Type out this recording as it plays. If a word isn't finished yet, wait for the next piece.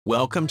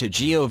Welcome to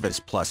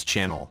GeoViz Plus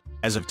channel.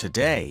 As of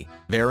today,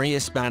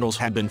 various battles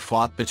have been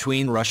fought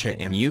between Russia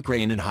and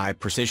Ukraine and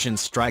high-precision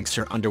strikes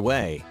are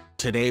underway.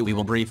 Today we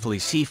will briefly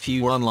see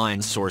few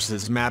online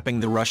sources mapping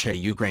the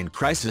Russia-Ukraine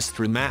crisis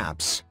through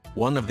maps.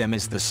 One of them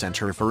is the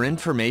Center for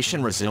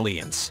Information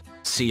Resilience,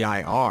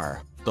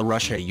 CIR. The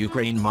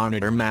Russia-Ukraine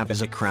Monitor Map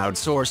is a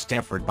crowdsourced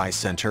effort by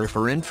Center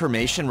for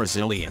Information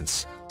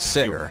Resilience,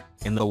 CIR,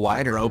 in the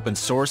wider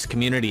open-source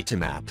community to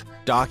map,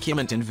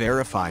 document and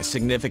verify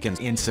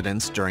significant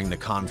incidents during the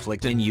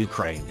conflict in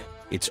Ukraine.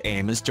 Its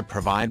aim is to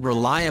provide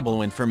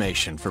reliable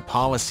information for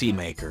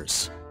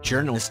policymakers,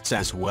 journalists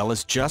as well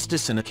as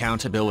justice and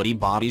accountability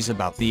bodies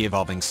about the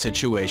evolving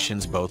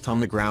situations both on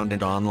the ground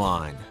and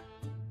online.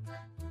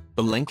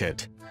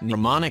 Blinket,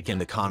 Mnemonic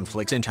and the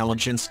Conflict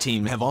Intelligence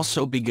Team have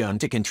also begun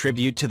to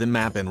contribute to the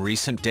map in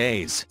recent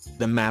days.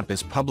 The map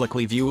is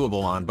publicly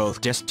viewable on both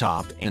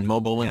desktop and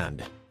mobile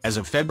and, as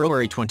of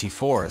February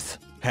 24th,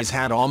 has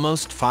had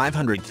almost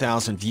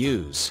 500,000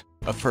 views.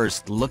 A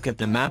first look at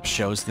the map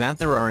shows that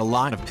there are a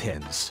lot of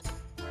pins.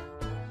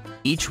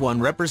 Each one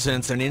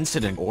represents an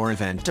incident or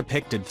event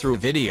depicted through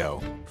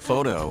video,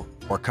 photo,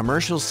 or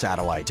commercial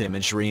satellite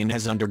imagery and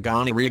has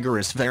undergone a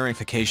rigorous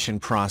verification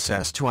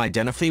process to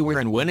identify where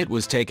and when it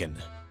was taken.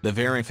 The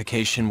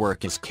verification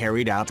work is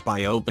carried out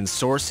by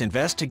open-source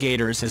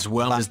investigators as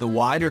well as the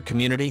wider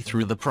community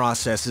through the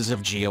processes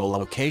of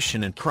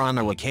geolocation and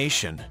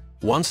chronolocation.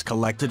 Once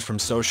collected from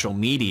social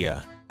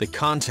media, the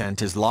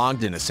content is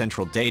logged in a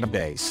central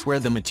database where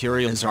the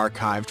material is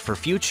archived for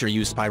future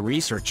use by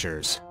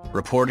researchers,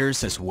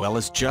 reporters as well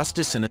as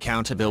justice and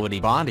accountability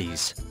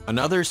bodies.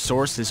 Another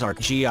source is our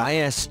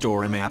GIS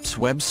Story Maps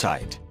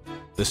website.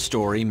 The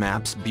Story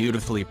Maps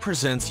beautifully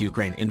presents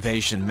Ukraine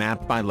invasion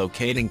map by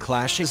locating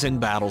clashes and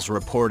battles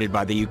reported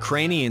by the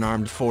Ukrainian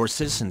armed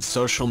forces and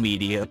social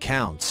media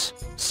accounts.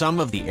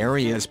 Some of the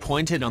areas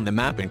pointed on the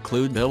map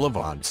include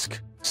Bilovodsk,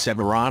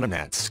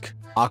 Severodonetsk,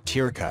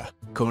 Oktyrka,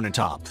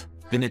 Konotop,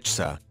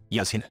 Vinnytsia,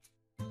 Yasin.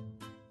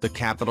 The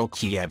capital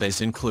Kiev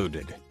is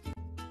included.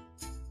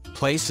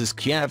 Places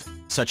Kiev,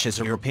 such as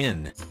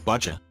Irpin,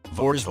 Bucha,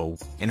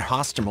 Vorzhov, and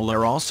Hostomel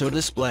are also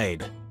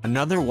displayed.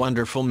 Another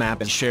wonderful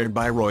map is shared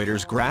by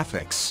Reuters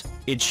Graphics.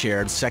 It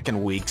shared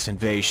second week's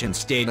invasion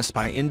status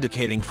by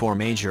indicating 4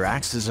 major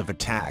axes of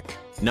attack.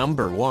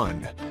 Number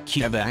 1,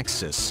 Kiev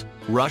axis,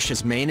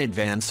 Russia's main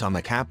advance on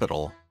the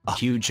capital, a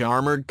huge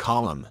armored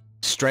column,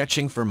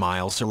 stretching for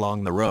miles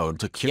along the road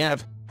to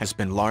Kiev, has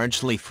been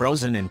largely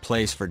frozen in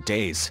place for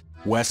days,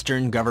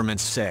 Western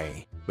governments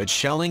say, but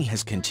shelling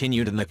has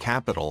continued in the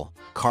capital.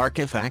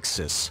 Kharkiv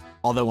axis,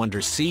 although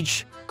under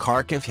siege,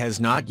 Kharkiv has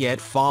not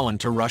yet fallen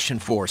to Russian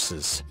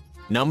forces.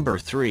 Number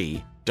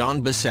 3,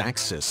 Donbas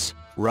axis,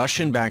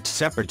 Russian-backed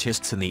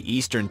separatists in the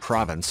eastern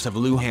province of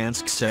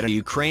Luhansk said a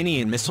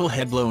Ukrainian missile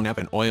had blown up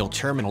an oil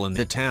terminal in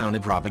the town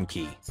of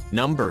Rovinky.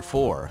 Number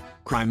 4,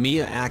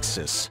 Crimea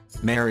axis,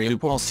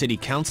 Mariupol City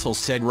Council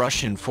said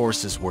Russian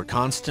forces were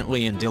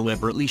constantly and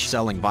deliberately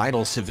shelling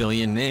vital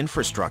civilian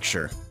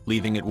infrastructure,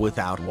 leaving it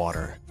without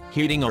water,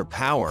 heating or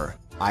power.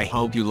 I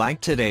hope you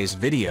liked today's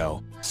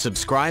video.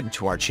 Subscribe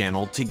to our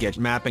channel to get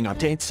mapping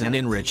updates and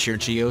enrich your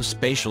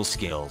geospatial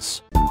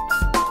skills.